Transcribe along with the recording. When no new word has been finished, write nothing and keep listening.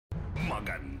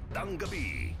Magandang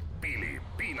Gabi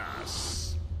Pilipinas.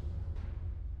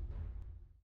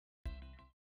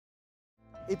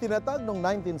 Itinatag noong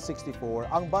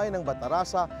 1964, ang bayan ng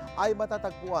Bataraza ay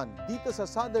matatagpuan dito sa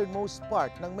southernmost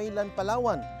part ng mainland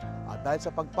Palawan. At dahil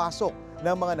sa pagpasok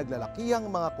ng mga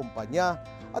naglalakihang mga kumpanya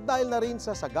at dahil na rin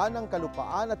sa saganang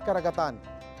kalupaan at karagatan,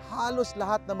 halos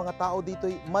lahat ng mga tao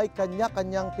dito ay may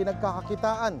kanya-kanyang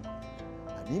pinagkakakitaan.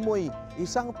 Animoy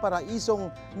isang paraisong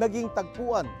naging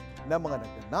tagpuan ng mga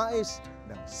nagnanais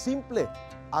ng simple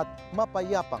at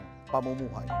mapayapang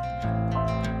pamumuhay.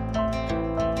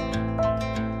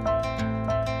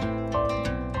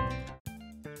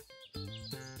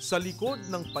 Sa likod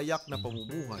ng payak na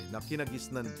pamumuhay na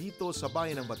kinagisnan dito sa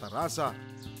bayan ng Bataraza,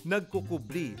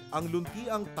 nagkukubli ang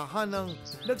luntiang tahanang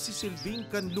nagsisilbing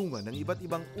kanlungan ng iba't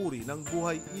ibang uri ng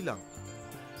buhay ilang.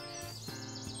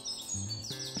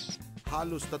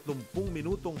 Halos 30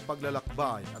 minutong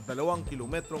paglalakbay at 2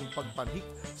 kilometrong pagpanhik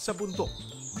sa bundok,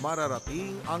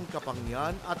 mararating ang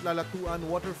Kapangyan at Lalatuan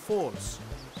Waterfalls.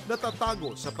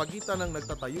 Natatago sa pagitan ng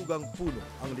nagtatayugang puno,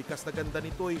 ang likas na ganda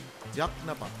nito'y tiyak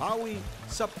na papawi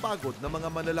sa pagod ng mga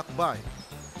manlalakbay.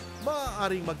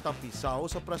 Maaaring magtampisaw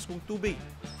sa praskong tubig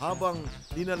habang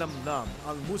ninanamnam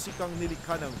ang musikang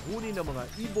nilikha ng huni ng mga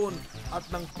ibon at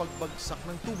ng pagbagsak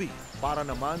ng tubig. Para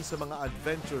naman sa mga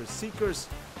adventure seekers,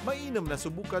 mainam na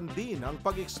subukan din ang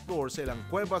pag-explore sa ilang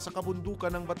kuweba sa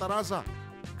kabundukan ng Bataraza,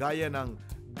 gaya ng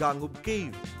Gangub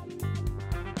Cave.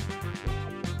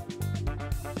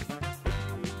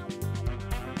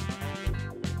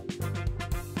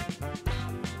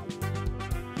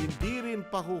 Hindi rin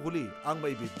pahuhuli ang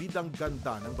maibibidang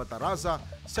ganda ng Bataraza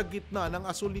sa gitna ng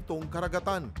asul nitong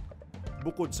karagatan.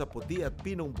 Bukod sa puti at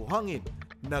pinong buhangin,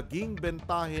 naging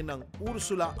bentahe ng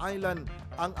Ursula Island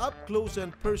ang up-close and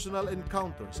personal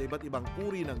encounter sa iba't ibang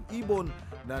uri ng ibon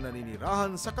na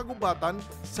naninirahan sa kagubatan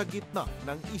sa gitna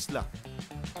ng isla.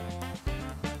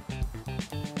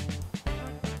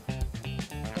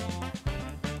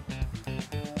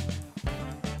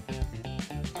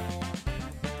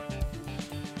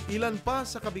 Ilan pa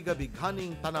sa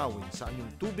kabigabighaning tanawin sa anyong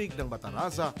tubig ng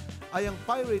Bataraza ay ang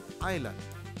Pirate Island,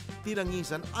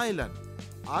 Tinangisan Island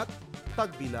at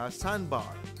Tagbila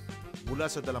Sandbar. Mula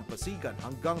sa dalampasigan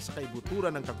hanggang sa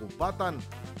kaibuturan ng kagubatan,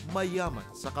 mayaman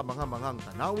sa kamangamanghang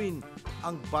tanawin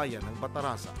ang bayan ng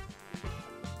Bataraza.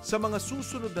 Sa mga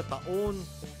susunod na taon,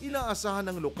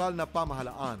 inaasahan ng lokal na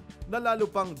pamahalaan na lalo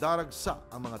pang daragsa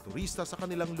ang mga turista sa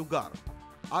kanilang lugar.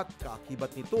 At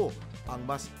kaakibat nito ang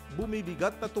mas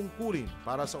bumibigat na tungkulin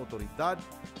para sa otoridad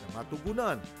na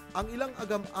matugunan ang ilang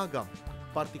agam-agam,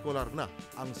 partikular na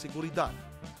ang seguridad.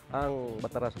 Ang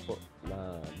Bataraza po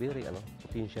na very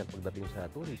potential pagdating sa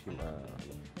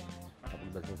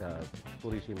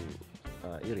tourism,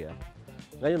 area.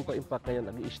 Ngayon po, in fact,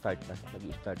 nag-i-start na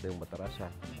yung Bataraza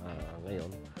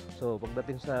ngayon. So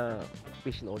pagdating sa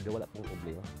peace and order, wala pong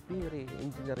problema.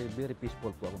 Very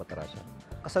peaceful po ang Bataraza.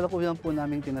 Kasalukuyan po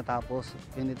namin tinatapos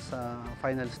in its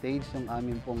final stage yung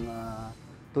aming pong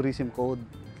tourism code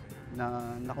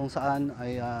na kung saan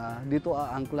ay dito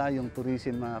aangkla yung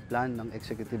tourism plan ng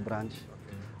executive branch.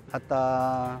 At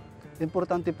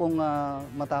importante pong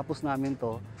matapos namin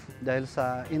to dahil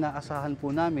sa inaasahan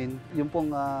po namin yung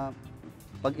pong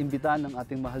pag-imbita ng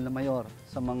ating mahal na mayor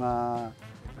sa mga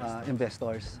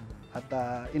investors. At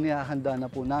inihahanda na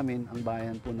po namin ang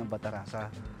bayan po ng Bataraza.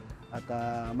 At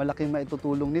malaking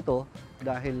maitutulong nito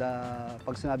dahil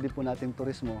pag sinabi po natin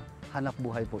turismo, hanap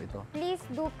buhay po ito. Please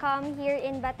do come here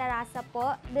in Bataraza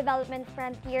po, development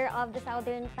frontier of the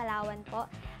Southern Palawan po.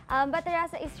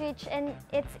 Bataraza is rich in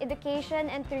its education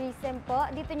and tourism po.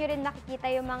 Dito nyo rin makikita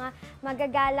yung mga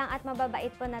magagalang at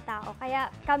mababait po na tao. Kaya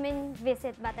come and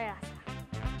visit Bataraza.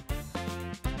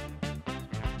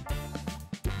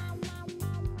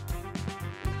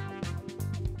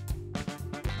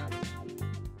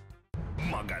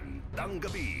 Magandang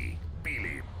Gabi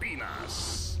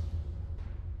Pilipinas.